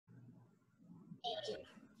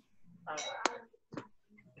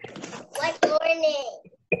Good morning.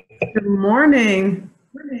 Good morning.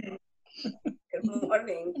 Good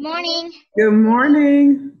morning. Good morning. Good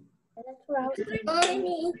morning. Good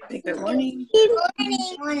morning. Good morning.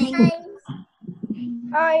 Good morning.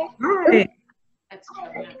 Hi. Hi.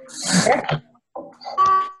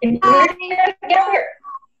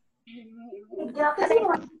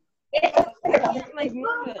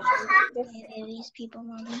 These people,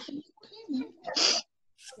 mommy.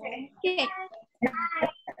 Okay.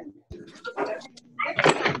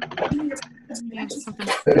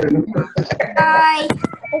 Hi.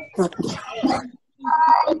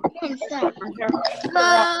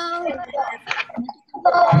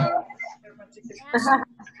 Hello.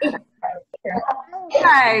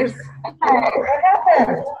 Guys.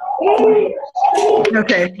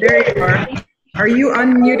 Okay, there you are. Are you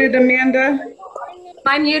unmuted, Amanda?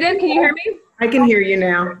 I'm muted. Can you hear me? I can hear you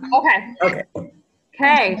now. Okay. Okay.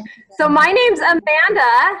 Okay. So my name's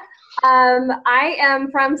Amanda. I am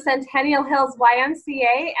from Centennial Hills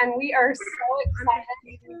YMCA, and we are so excited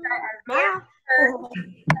to start our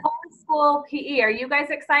homeschool PE. Are you guys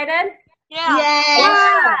excited? Yeah.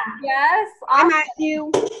 Yes. I'm Awesome. at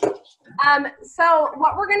you. So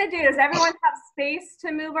what we're gonna do is everyone have space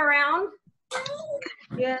to move around.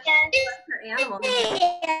 Yes. For animals.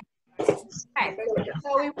 Okay. So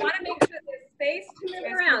we want to make sure there's space to move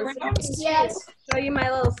around. So Yes. show you my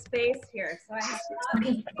little space here. So I have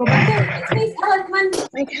Go back there. please, Ella, come on.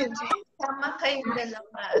 My turn.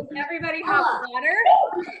 Everybody have water?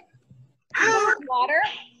 Water?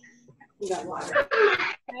 You got water.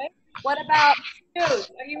 Okay. What about shoes?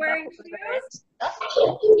 Are you wearing shoes?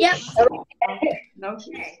 Yep. No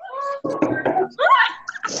shoes.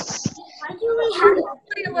 Why do we have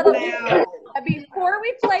Play a little game. Before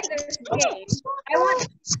we play this game, I want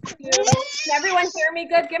you, can everyone hear me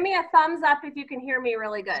good? Give me a thumbs up if you can hear me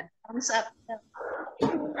really good. thumbs up?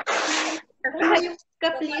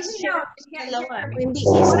 Please share. What I want to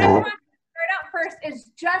start out first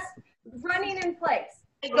is just running in place.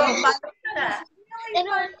 Really fun game.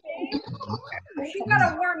 You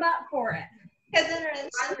gotta warm up for it. Who's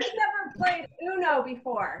ever played Uno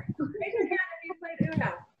before? Raise your hand if you played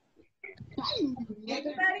Uno.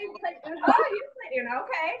 Everybody played Uno? Oh, you played Uno,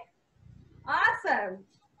 okay. Awesome.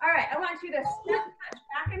 All right, I want you to step touch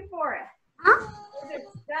back and forth. Just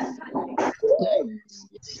step touching.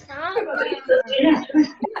 I'm gonna.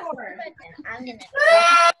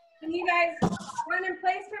 Can you guys run in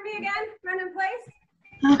place for me again? Run in place.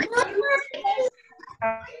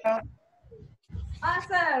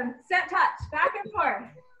 Awesome. Step touch, back and forth.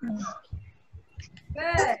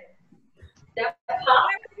 Good. Step hop.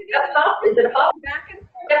 Is it hop? Back and forth.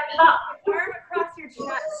 Step hop. Arm across your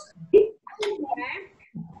chest. Okay.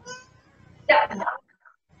 Step hop.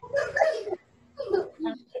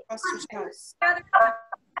 Across your chest. Other arm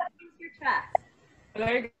across your chest.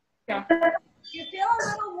 There you go. You feel a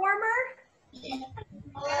little warmer?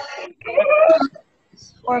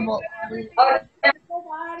 Horrible.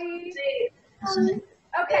 Body.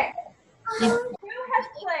 Okay. Who has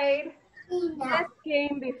played this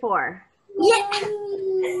game before? Yeah.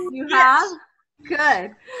 You have?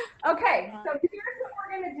 Good. Okay, so here's what we're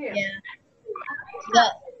going to do.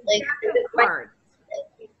 Cards.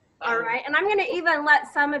 All right, and I'm going to even let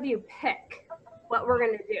some of you pick what we're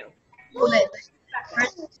going to do. The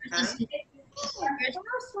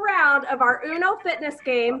first round of our Uno fitness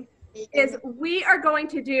game is we are going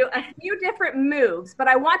to do a few different moves, but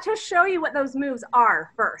I want to show you what those moves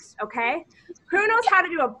are first, okay? Who knows how to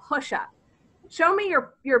do a push-up? Show me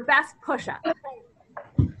your best push-up.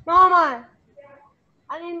 Mama.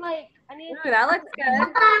 Ooh, that looks good.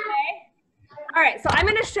 Okay. All right, so I'm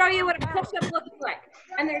going to show you what a push-up looks like.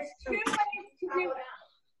 And there's two ways to do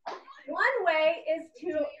it. One way is to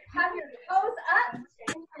have your toes up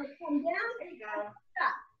and come down and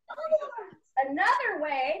stop. Another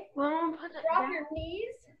way, drop your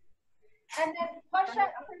knees and then push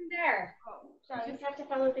up from there.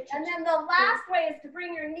 And then the last way is to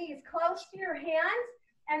bring your knees close to your hands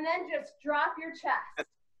and then just drop your chest.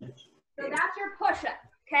 So that's your push-up.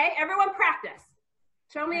 Okay, everyone practice.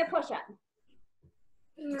 Show me a push-up.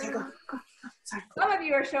 Some of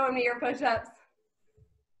you are showing me your push-ups.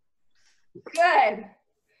 Good.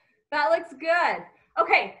 That looks good.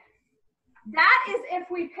 Okay, that is if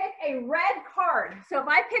we pick a red card. So if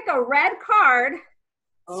I pick a red card,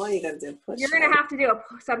 Oh, you gotta do push. you're gonna have to do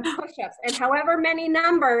some push-ups and however many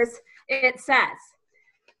numbers it says.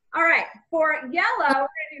 All right, for yellow, we're gonna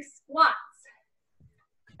do squats.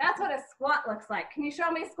 That's what a squat looks like. Can you show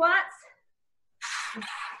me squats?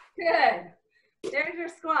 Good. There's your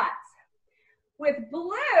squats. With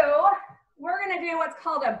blue, we're gonna gonna do what's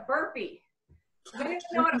called a burpee. Does anyone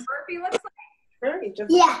know what a burpee looks like?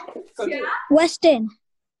 Yeah. Yeah? Weston.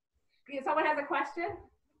 Someone has a question?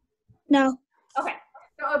 No. Okay,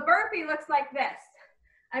 so a burpee looks like this.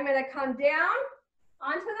 I'm gonna come down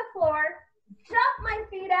onto the floor, jump my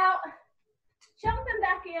feet out, jump them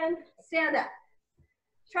back in, stand up.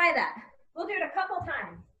 Try that. We'll do it a couple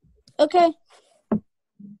times. Okay.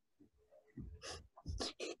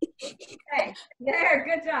 Okay, there,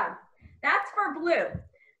 good job. That's for blue.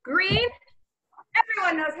 Green,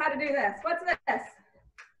 everyone knows how to do this. What's this?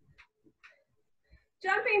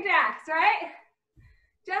 Jumping jacks, right?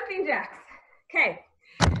 Jumping jacks. Okay,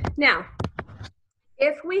 now,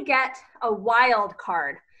 if we get a wild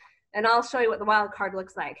card, and I'll show you what the wild card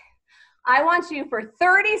looks like. I want you for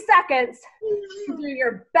 30 seconds to do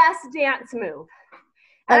your best dance move.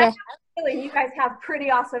 And I have a feeling you guys have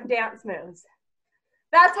pretty awesome dance moves.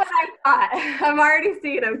 That's what I thought. I'm already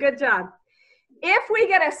seeing them. Good job. If we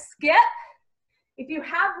get a skip, if you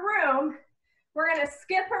have room, we're going to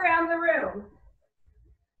skip around the room.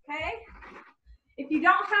 Okay? If you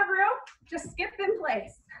don't have room, just skip in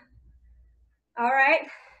place. All right?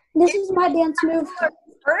 This is my dance move.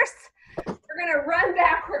 First, we're going to run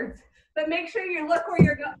backwards, but make sure you look where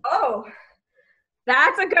you're going. Oh,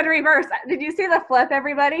 that's a good reverse. Did you see the flip,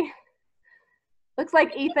 everybody? Looks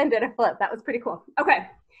like Ethan did a flip. That was pretty cool. Okay.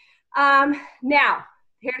 Now,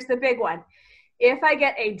 here's the big one. If I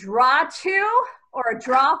get a draw 2 or a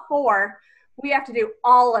draw 4, we have to do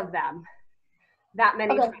all of them that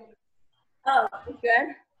many times. Oh,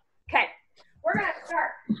 good. Okay. We're going to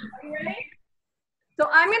start. Are you ready? So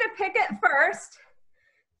I'm going to pick it first.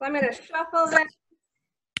 So I'm going to shuffle this.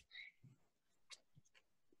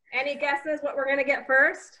 Any guesses what we're going to get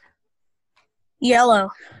first?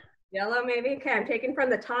 Yellow. Yellow, maybe? Okay, I'm taking from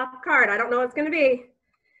the top card. I don't know what it's going to be.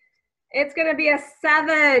 It's going to be a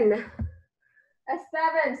 7. A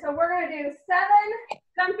 7. So we're going to do 7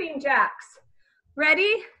 jumping jacks.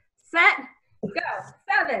 Ready, set, go.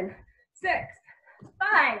 7, 6,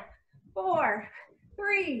 5, 4,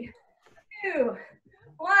 3, 2,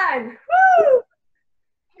 1. Woo!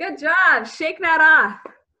 Good job. Shake that off.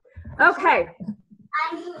 Okay.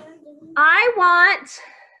 I want,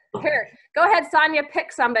 here, go ahead, Sonia,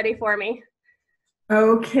 pick somebody for me.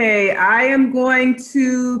 Okay, I am going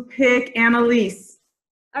to pick Annalise.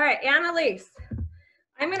 All right, Annalise.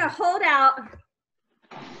 I'm going to hold out.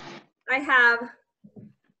 I have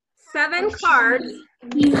 7 cards.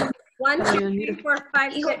 1, 2, 3, 4,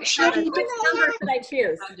 5, 6, 7. Which number should I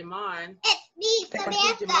choose?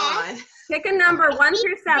 Pick a number 1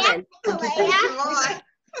 through 7.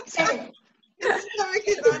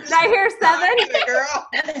 Did I hear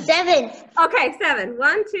 7? 7. Okay, 7.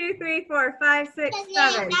 1, 2, 3, 4, 5, 6,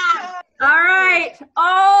 7. All right.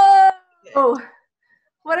 Oh,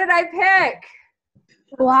 what did I pick?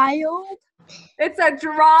 Wild. It's a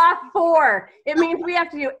draw 4. It means we have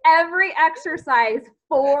to do every exercise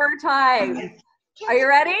 4 times. Are you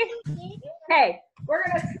ready? Okay, we're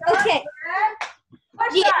gonna start. Okay.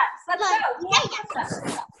 Push ups. Let's go.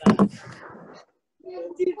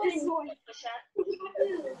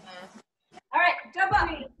 All right, jump up.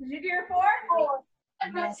 Did you do your 4?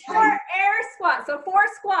 4 air squats. So 4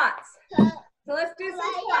 squats. So let's do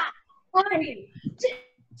some squats. 3,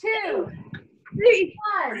 2, 3,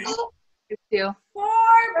 1. 4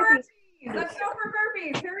 burpees. Let's go for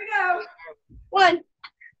burpees. Here we go. 1.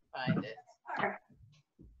 Find it.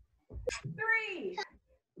 3,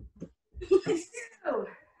 2,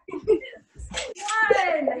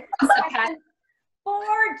 1.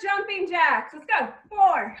 4 jumping jacks. Let's go.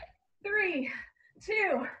 4, 3,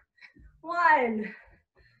 2, 1.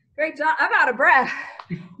 Great job. I'm out of breath.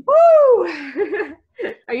 Woo!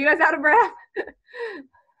 Are you guys out of breath?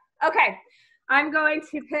 Okay. I'm going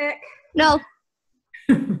to pick No.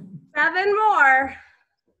 7 more.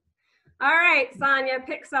 All right, Sonia,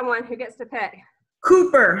 pick someone who gets to pick.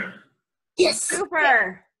 Cooper. Yes.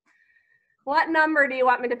 Cooper. What number do you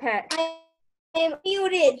want me to pick? I am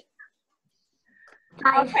muted.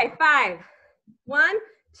 Okay, 5. 1,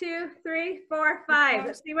 2, 3, 4, 5.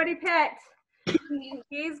 Let's see what he picked.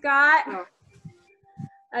 He's got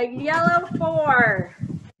a yellow 4.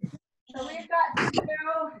 So we've got to do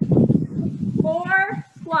 4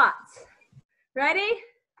 squats. Ready?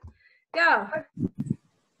 Go.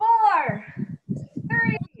 4,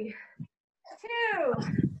 3, 2,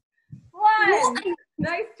 1.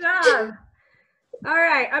 Nice job. All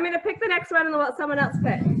right, I'm going to pick the next one and let someone else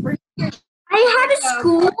pick. I had a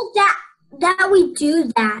school that we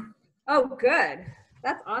do that. Oh, good.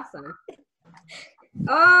 That's awesome.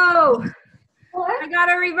 Oh, I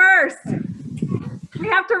got a reverse. We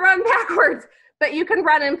have to run backwards, but you can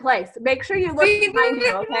run in place. Make sure you look behind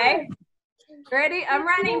you, okay? Ready? I'm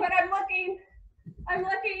running, but I'm looking. I'm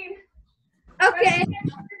looking. Okay.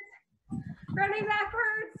 Running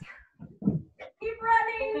backwards. Keep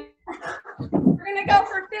running. We're going to go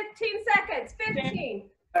for 15 seconds. 15,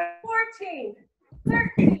 14,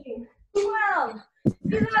 13, 12,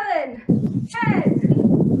 11, 10,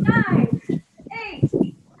 9, 8,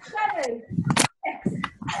 7, 6,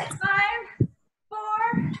 5, 4,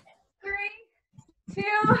 3, 2,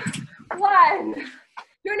 1.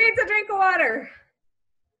 Who needs a drink of water?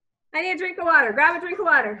 I need a drink of water. Grab a drink of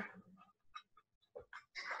water.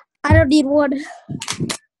 I don't need water.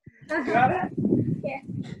 Got it? Yeah.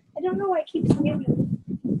 I don't know why it keeps moving.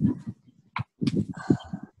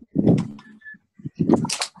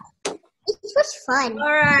 This was fun.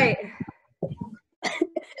 All right.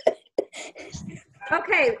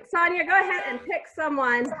 Okay, Sonia, go ahead and pick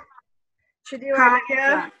someone to do our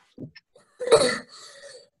Kaya.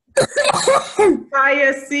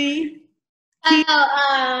 Kaya C.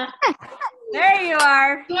 There you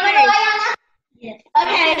are. You wanna go, Ayana? Yeah.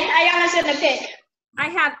 Okay, Ayana's gonna pick. I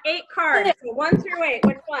have 8 cards, so 1 through 8.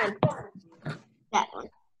 Which one? That one.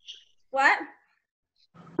 What?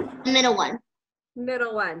 The middle one.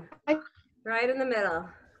 Middle one. Right in the middle.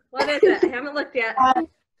 What is it? I haven't looked yet.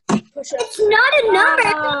 It's not a number.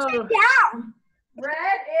 Oh. It's down.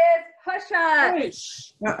 Red is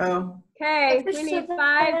push-ups. Uh-oh. Okay, we need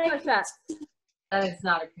 5 push-ups. That is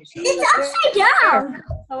not a push-up. It's upside down.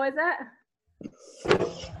 Oh, is it?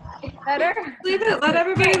 Better? Leave it. Let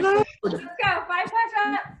everybody know. Let's go. 5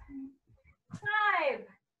 push-ups. 5,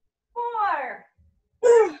 4,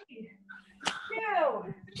 3,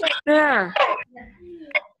 2. There.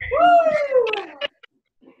 Woo!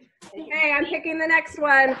 Okay, I'm picking the next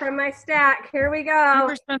one from my stack. Here we go.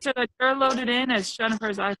 Remember, Spencer, that you're loaded in as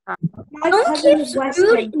Jennifer's iPad. Don't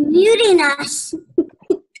keep muting us.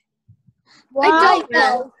 I don't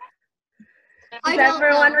know. Does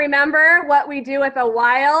everyone remember what we do with a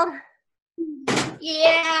wild?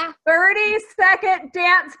 Yeah. 30-second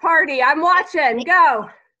dance party. I'm watching. Go.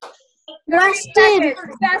 30 seconds.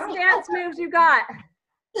 Best dance moves you got.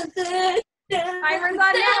 Timer's on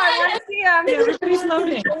now. I want to see them. Yeah, everybody's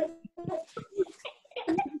loading.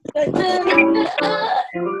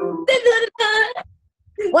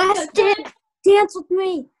 Weston, dance with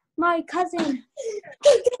me, my cousin.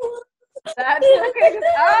 That's okay.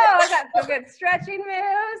 Oh, I got some good stretching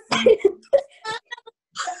moves.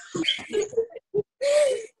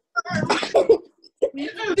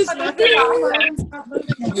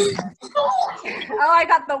 Oh, I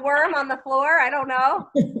got the worm on the floor. I don't know.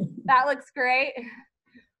 That looks great.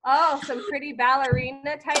 Oh, some pretty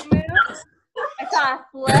ballerina type moves. I saw a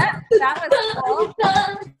flip. That was cool.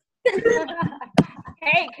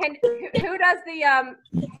 Hey, who does the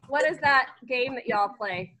what is that game that y'all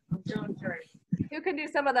play? Who can do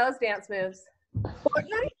some of those dance moves?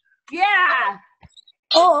 Fortnite? Yeah.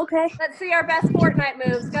 Oh, okay. Let's see our best Fortnite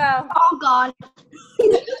moves. Go. Oh, God.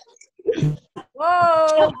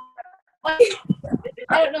 Whoa. I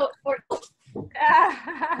don't know what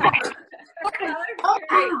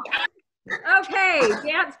Okay,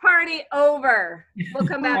 dance party over. We'll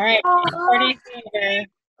come back. All right, party's over.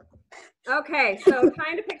 Okay, so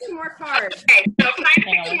time to pick some more cards. Hang on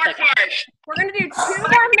 1 second. We're going to do 2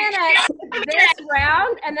 more minutes this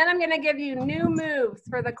round, and then I'm going to give you new moves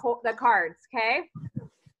for the cards, okay?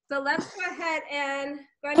 So let's go ahead and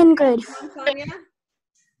go ahead and Ingrid. Sonia.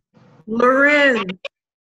 Loren.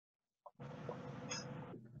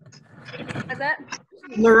 Is it?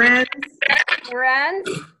 Loren. Lorenz?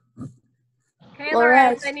 Okay,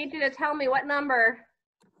 Lorenz. Lorenz, I need you to tell me what number.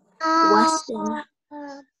 Weston.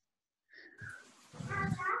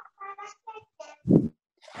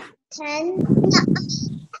 10.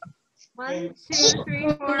 1, 2,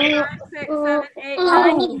 3, 4, 5, 6, 7, 8,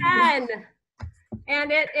 9, 10.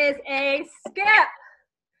 And it is a skip.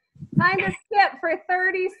 Time to skip for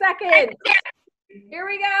 30 seconds. Here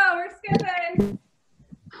we go. We're skipping.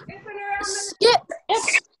 Skipping around the Skip.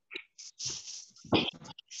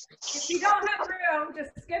 If you don't have room,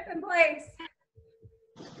 just skip in place.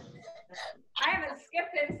 I haven't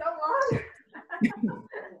skipped in so long.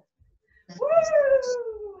 Woo!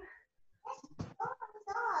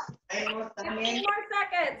 15 more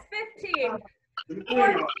seconds. 15,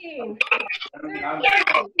 14, 13.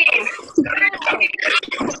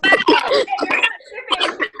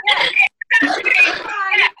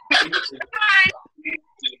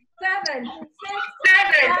 Seven, 6,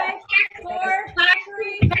 5, 4,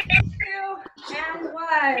 3, 2, and 1.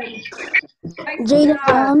 Jada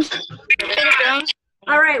Brown.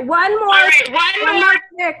 All right, one more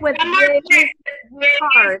pick with these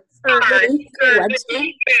cards. All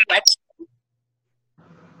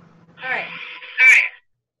right.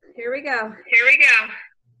 Here we go.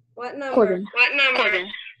 What number? Corbin.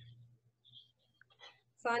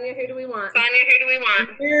 Sonia, who do we want?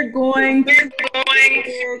 We're going to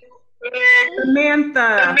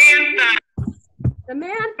Samantha.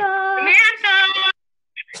 Samantha.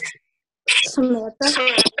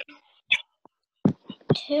 Samantha.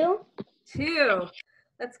 2. 2.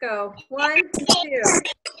 Let's go. 1, 2.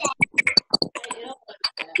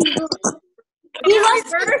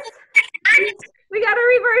 Reverse. We got to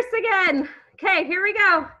reverse again. Okay, here we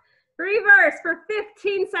go. Reverse for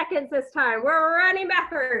 15 seconds this time. We're running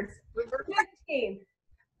backwards. 15,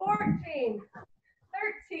 14,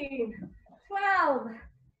 13, 12,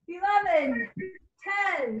 11,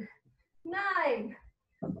 10, 9,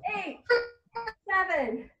 8,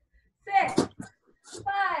 7, 6,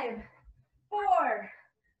 5, 4,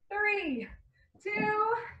 3,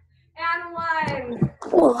 2, and 1.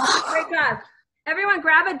 Great job. Everyone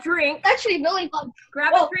grab a drink. Actually, really fun.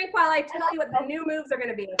 Grab a drink while I tell you what the new moves are going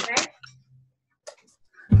to be, okay?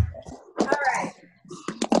 All right.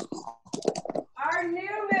 Our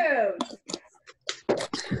new moves.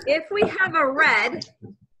 If we have a red,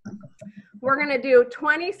 we're going to do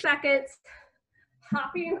 20 seconds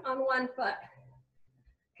hopping on one foot,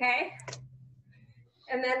 okay?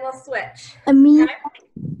 And then we'll switch. Okay?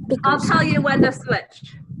 I'll tell you when to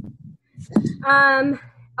switch.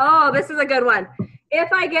 Oh, this is a good one.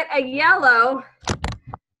 If I get a yellow,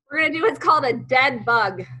 we're going to do what's called a dead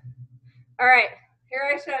bug. All right, here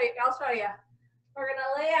I'll show you. We're going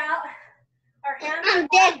to lay out our hands.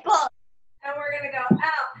 Dead bug. And we're going to go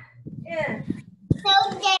out, in.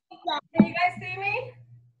 Can you guys see me?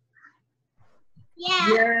 Yeah.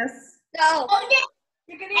 Yes. No.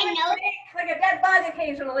 You can even make like a dead bug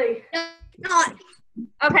occasionally. Not.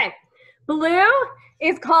 Okay. Blue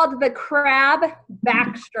is called the crab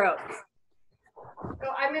backstroke. So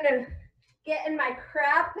I'm going to get in my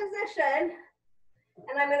crab position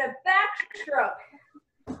and I'm going to backstroke.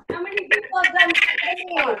 How many people have done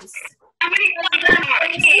moves?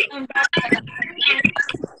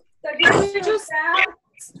 So just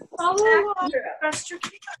crab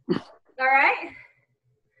backstroke. All right.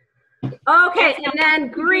 Okay, and then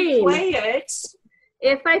green.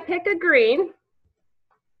 If I pick a green,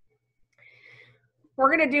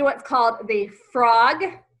 we're going to do what's called the frog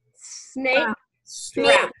snake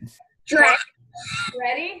draft.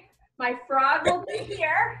 Ready? My frog will be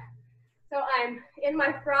here. So I'm in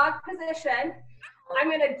my frog position. I'm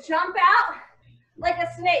going to jump out like a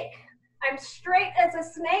snake. I'm straight as a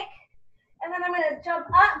snake. And then I'm going to jump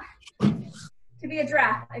up to be a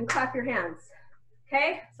giraffe and clap your hands.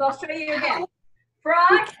 Okay? So I'll show you again.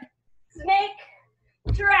 Frog, snake,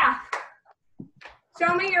 giraffe.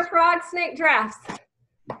 Show me your frog, snake, giraffes.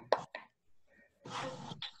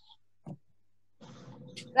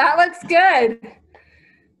 That looks good.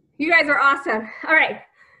 You guys are awesome. All right.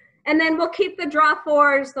 And then we'll keep the draw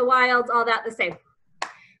fours, the wilds, all that the same.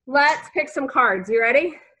 Let's pick some cards. You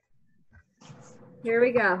ready? Here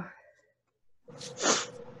we go.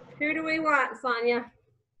 Who do we want, Sonia?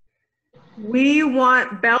 We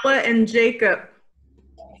want Bella and Jacob.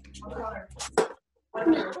 All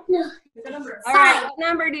right, what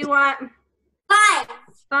number do you want? 5.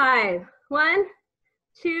 5. 1,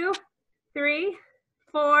 2, 3,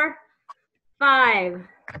 4, 5.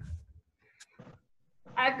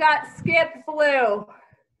 I've got skip blue.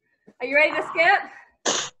 Are you ready to skip?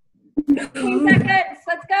 15 seconds.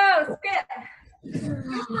 Let's go. Skip.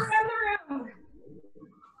 Around the room.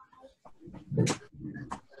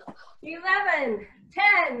 11,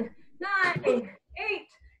 10, 9, 8,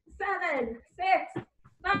 7, 6,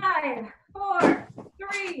 5, 4,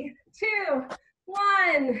 3, 2,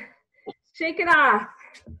 1. Shake it off.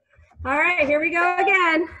 All right, here we go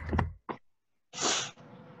again.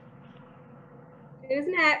 Who's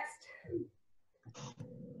next?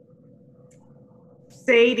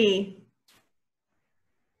 Sadie.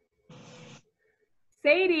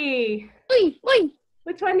 Sadie. Wait.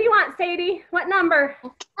 Which one do you want, Sadie? What number?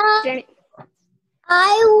 I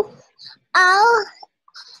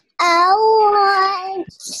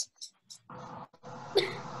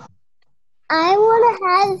want to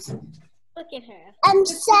have. Look at her. I'm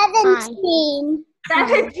 17.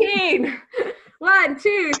 17. 1,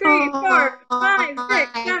 2, 3, 4, 5,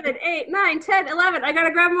 6, 7, 8, 9, 10, 11. I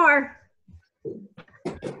gotta grab more.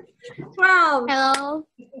 12. Hello.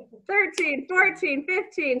 13, 14,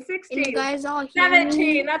 15, 16, Can you guys all hear 17.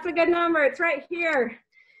 me? That's a good number. It's right here.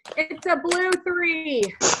 It's a blue 3.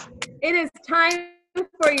 It is time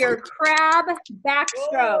for your crab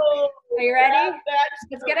backstroke. Are you ready?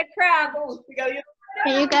 Let's get a crab.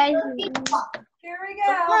 Can you guys? Here we go.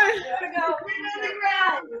 We're gonna go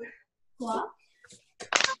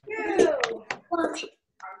 1, 2,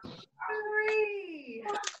 3.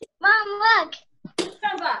 Mom, look.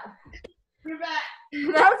 Jump up.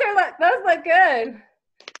 Those look good.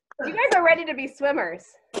 You guys are ready to be swimmers.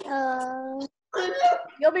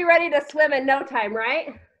 You'll be ready to swim in no time,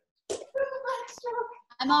 right?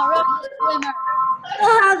 I'm already a swimmer. I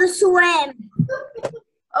know how to swim.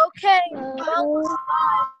 Okay.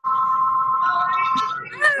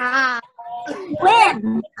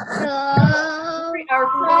 Swim. Our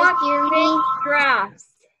frog, snake, giraffes.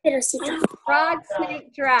 Frog, snake,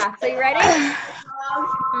 giraffe. Are you ready?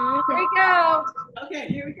 Here we go. Okay,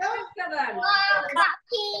 here we go. Come on.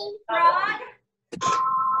 Frog.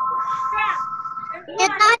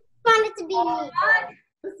 Giraffe. I want it to be me. Frog.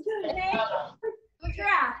 Snake.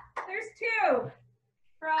 Giraffe. There's 2.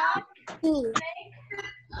 Frog. Snake.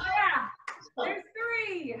 Giraffe. There's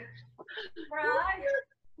 3. Frog.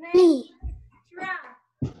 Snake. Giraffe.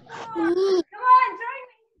 Come on, join me.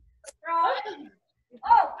 Frog.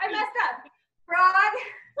 Oh, I messed up. Frog.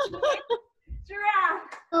 Giraffe.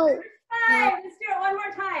 Oh. 5. Let's do it one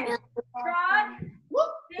more time. Frog.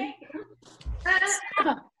 Snake. Yes.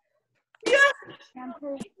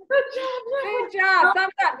 Good job.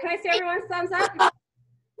 Thumbs up. Can I see everyone's thumbs up?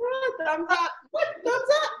 Thumbs up. Thumbs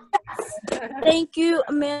up. Thank you,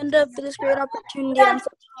 Amanda, for this great opportunity. I'm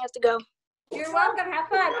sorry I have to go. You're welcome. Have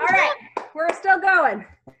fun. All right. We're still going.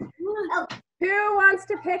 Who wants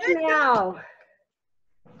to pick now?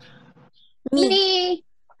 Me.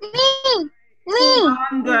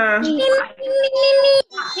 Sonda.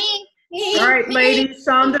 All right, ladies.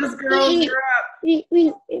 Sonda's girls, you're up.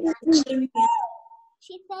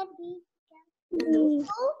 She said me. Do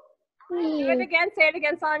it again. Say it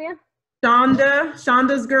again, Sonia.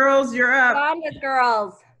 Sonda's girls, you're up. Sonia's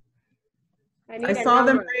girls. I saw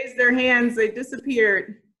them raise their hands. They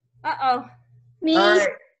disappeared. Uh-oh. Me. All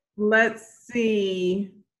right, let's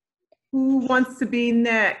see. Who wants to be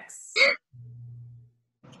next?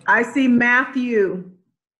 I see Matthew.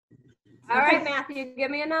 All right, Matthew, give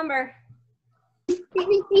me a number.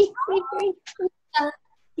 Everybody.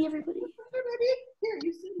 Here,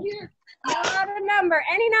 you sit here. Not a number.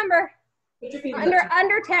 Any number.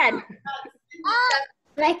 Under 10.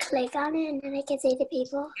 Can I click on it and then I can say to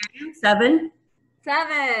people? 7.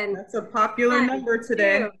 7. That's a popular number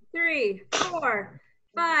today. 2, 3, 4,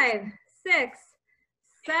 5, 6,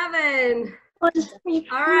 7. All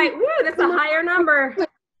right. Woo, that's a higher number.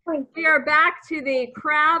 We are back to the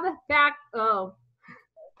crab back. Oh.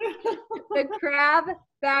 The crab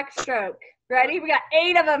backstroke. Ready? We got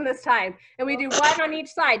 8 of them this time. And we do 1 on each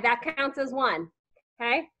side. That counts as 1.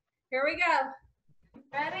 Okay? Here we go.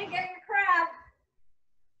 Ready? Get your crab.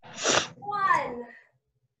 1,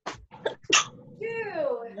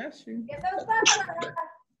 2. That's you. Get those thumbs up.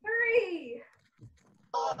 3,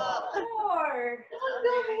 4,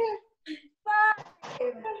 5,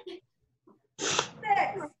 6,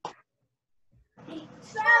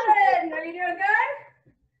 7. Are you doing good?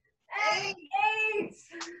 And 8.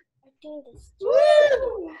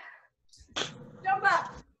 Woo! Jump up.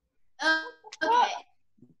 Okay.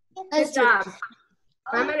 Good job.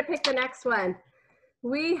 I'm going to pick the next one.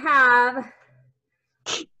 We have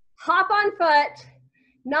hop on foot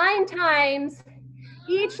 9 times,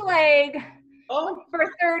 each leg for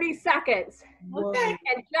 30 seconds. Okay.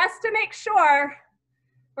 And just to make sure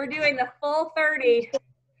we're doing the full 30,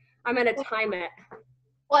 I'm going to time it.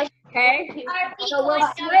 Okay? So we'll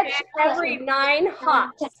switch every 9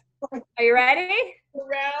 hops. Are you ready?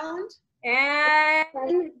 Round.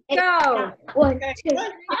 And go. 1, 2,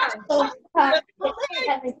 4, 5, 6,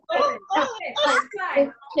 7, 8,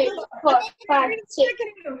 9, 10, 4, 5, 6.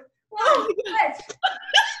 One, switch.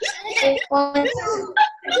 1, 2,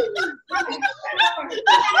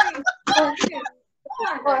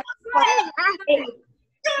 4, 5, 8.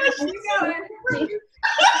 Keep going.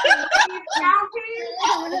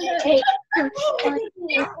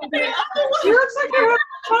 You look like you're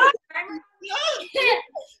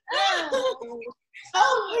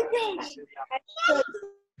oh my gosh. Oh,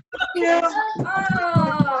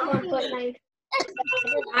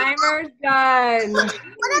 timer's done.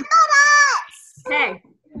 Okay,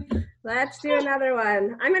 let's do another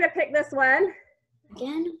one. I'm going to pick this one.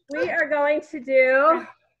 Again? We are going to do.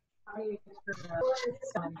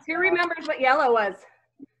 Who remembers what yellow was?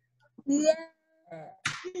 Yeah.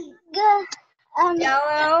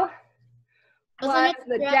 Yellow was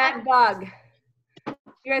the dead bug.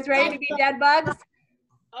 You guys ready to be dead bugs?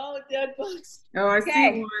 Oh, dead bugs. Oh, I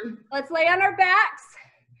Okay. see one. Let's lay on our backs.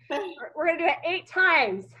 We're going to do it 8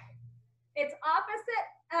 times. It's opposite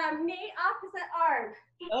knee, opposite arm.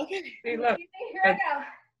 Okay. Hey, look. Here we go.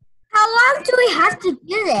 How long do we have to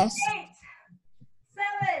do this? 8,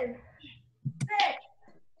 7, 6,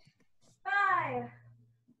 5,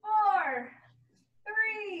 4,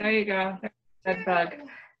 3. There you go. That bug.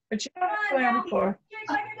 But you don't have to lay on the floor. Shake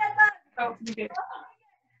like a dead bug. Oh, you did.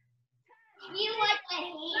 You like my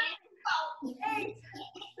hand? 8,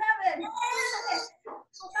 7, 6,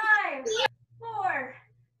 5, 4,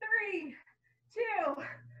 3, 2,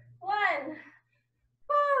 1.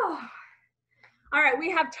 Whew. All right,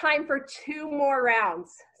 we have time for 2 more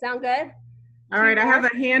rounds. Sound good? All right, I have a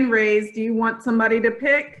hand raised. Do you want somebody to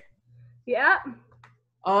pick? Yeah.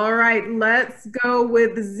 All right, let's go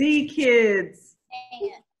with Z Kids.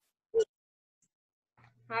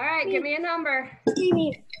 All right, give me a number.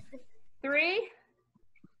 3.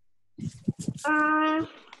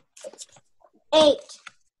 8.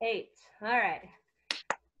 8. All right.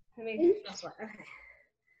 Let me this one. Okay.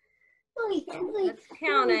 Let's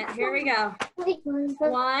count it. Here we go.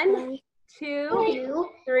 1, 2,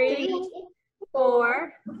 3,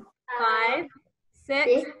 4, 5,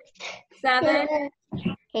 6, 7,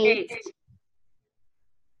 8.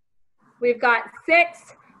 We've got 6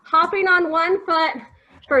 hopping on one foot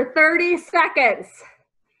for 30 seconds.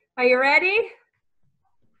 Are you ready?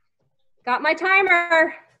 Got my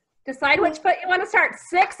timer. Decide which foot you want to start.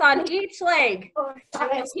 6 on each leg.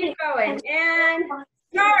 Keep going. And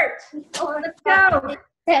start. Let's go.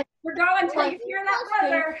 We're going until you hear that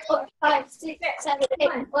buzzer. 4, 5, 6, 7, 8.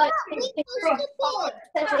 1, 2, 3, 4,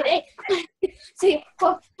 7, 8. 3,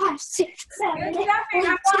 4, 5, 6, 7, 8. Good jumping.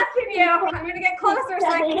 I'm watching you. I'm going to get closer so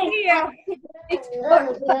I can see you.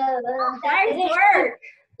 Nice work.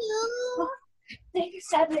 6,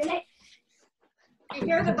 7, 8. You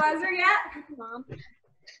hear the buzzer yet? Mom,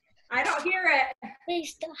 I don't hear it. we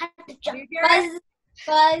still have to jump. You hear it?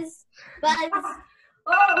 Buzz, buzz, buzz,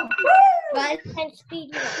 Oh, buzz, and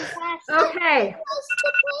speed fast. okay.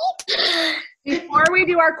 Before we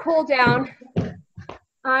do our cool down,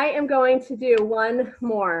 I am going to do one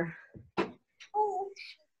more.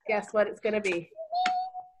 Guess what it's going to be?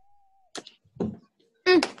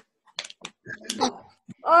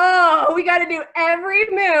 Oh, we got to do every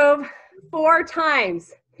move 4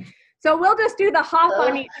 times. So we'll just do the hop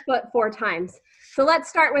on each foot 4 times. So let's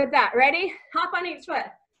start with that. Ready? Hop on each foot.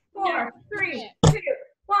 4, 3, 2,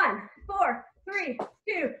 1. 4, 3,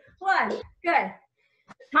 2, 1. Good.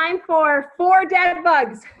 Time for 4 dead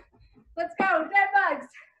bugs. Let's go, dead bugs.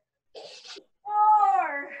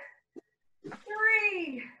 4,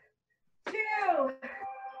 3, 2, 1.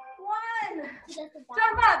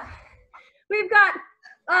 Jump up. We've got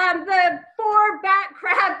the 4 back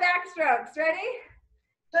crab backstrokes. Ready?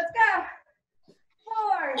 Let's go.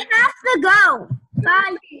 4. We have to go.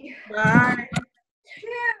 Bye. 3, Bye. 2,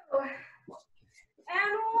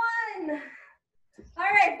 and 1. All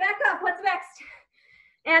right, back up. What's next?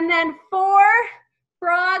 And then 4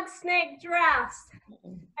 frog, snake, giraffes.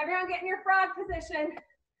 Everyone get in your frog position.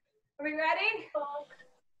 Are we ready?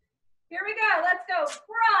 Here we go. Let's go.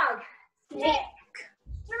 Frog, snake,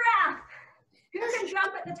 giraffe. Who can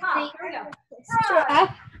jump at the top? Here we go. Frog,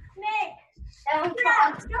 snake,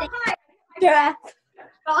 giraffe. Jump high. Giraffe.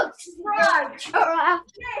 Frog, Giraffe.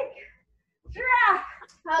 snake, giraffe.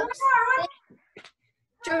 One more.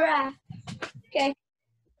 Giraffe. Okay.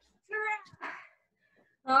 Giraffe.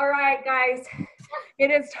 All right, guys.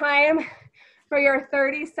 It is time for your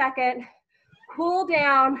 30-second cool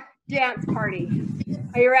down dance party.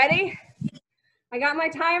 Are you ready? I got my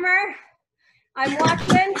timer. I'm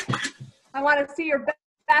watching. I want to see your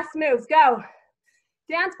best moves. Go.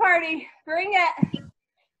 Dance party. Bring it.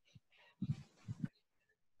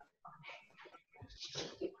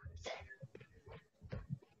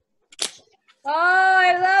 Oh,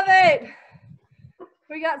 I love it.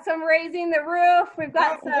 We got some raising the roof. We've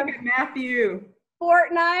got Oh, some look at Matthew.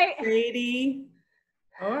 Fortnite. Katie.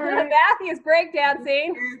 All right. Matthew's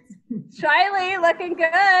breakdancing. Shiley looking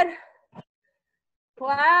good.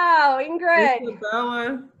 Wow, Ingrid.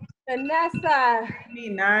 Isabella. Vanessa. Be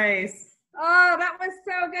nice. Oh, that was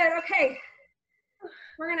so good. Okay,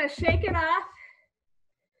 we're gonna shake it off.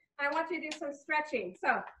 I want you to do some stretching.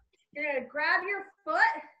 So you're gonna grab your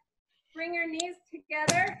foot, bring your knees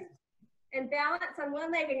together, and balance on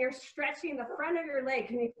one leg, and you're stretching the front of your leg.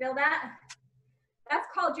 Can you feel that? That's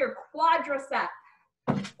called your quadricep,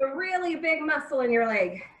 the really big muscle in your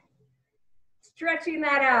leg. Stretching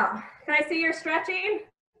that out. Can I see your stretching?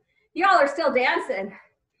 Y'all are still dancing.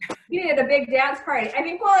 You needed a big dance party. I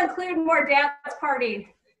think we'll include more dance party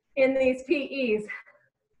in these PEs.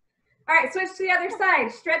 All right, switch to the other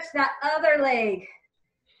side. Stretch that other leg.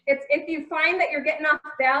 If you find that you're getting off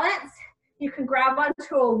balance, You can grab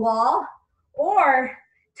onto a wall or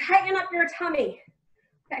tighten up your tummy.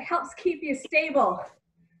 That helps keep you stable.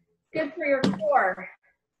 Good for your core.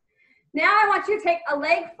 Now I want you to take a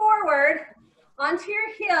leg forward onto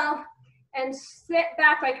your heel and sit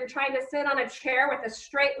back like you're trying to sit on a chair with a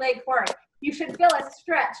straight leg forward. You should feel a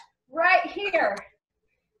stretch right here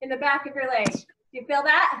in the back of your leg. Do you feel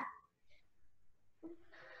that?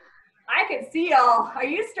 I can see y'all. Are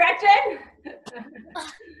you stretching?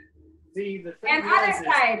 See, the thing And other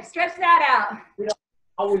side, stretch that out.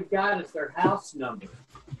 all we've got is their house number.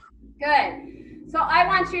 Good. So I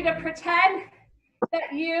want you to pretend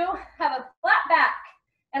that you have a flat back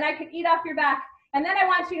and I could eat off your back. And then I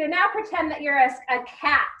want you to now pretend that you're a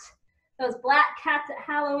cat. Those black cats at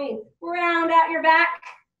Halloween. Round out your back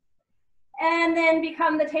and then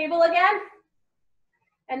become the table again.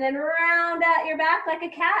 And then round out your back like a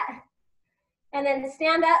cat. And then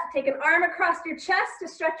stand up, take an arm across your chest to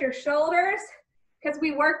stretch your shoulders, because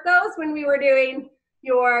we worked those when we were doing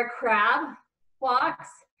your crab walks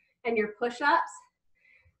and your push-ups.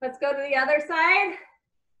 Let's go to the other side.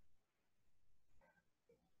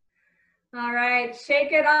 All right,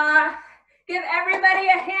 shake it off. Give everybody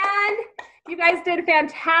a hand. You guys did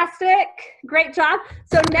fantastic. Great job.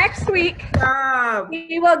 So next week,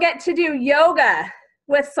 we will get to do yoga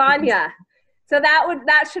with Sonia. So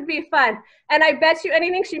that should be fun. And I bet you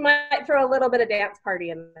anything she might throw a little bit of dance party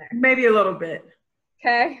in there. Maybe a little bit.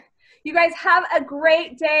 Okay. You guys have a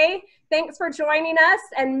great day. Thanks for joining us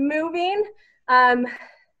and moving.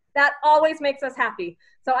 That always makes us happy.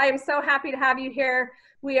 So I am so happy to have you here.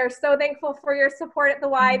 We are so thankful for your support at the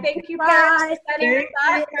Y. Thank you, parents, for setting us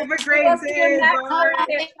up. Have a great We'll see you day. next Bye.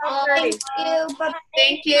 Thursday at 12:30.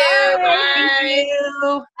 Thank you. Thank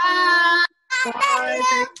you. Bye.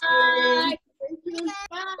 Bye. Thank you.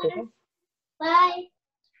 Bye.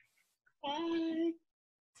 Bye.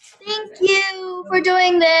 Thank you for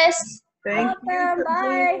doing this. Thank you for Bye.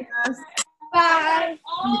 joining us. Bye.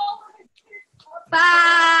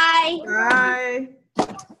 Bye. Bye.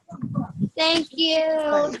 Thank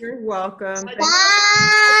you. You're welcome.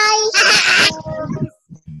 Bye.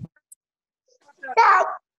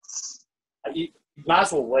 You might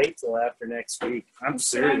as well wait till after next week. I'm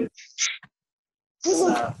serious. That's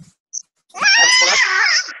what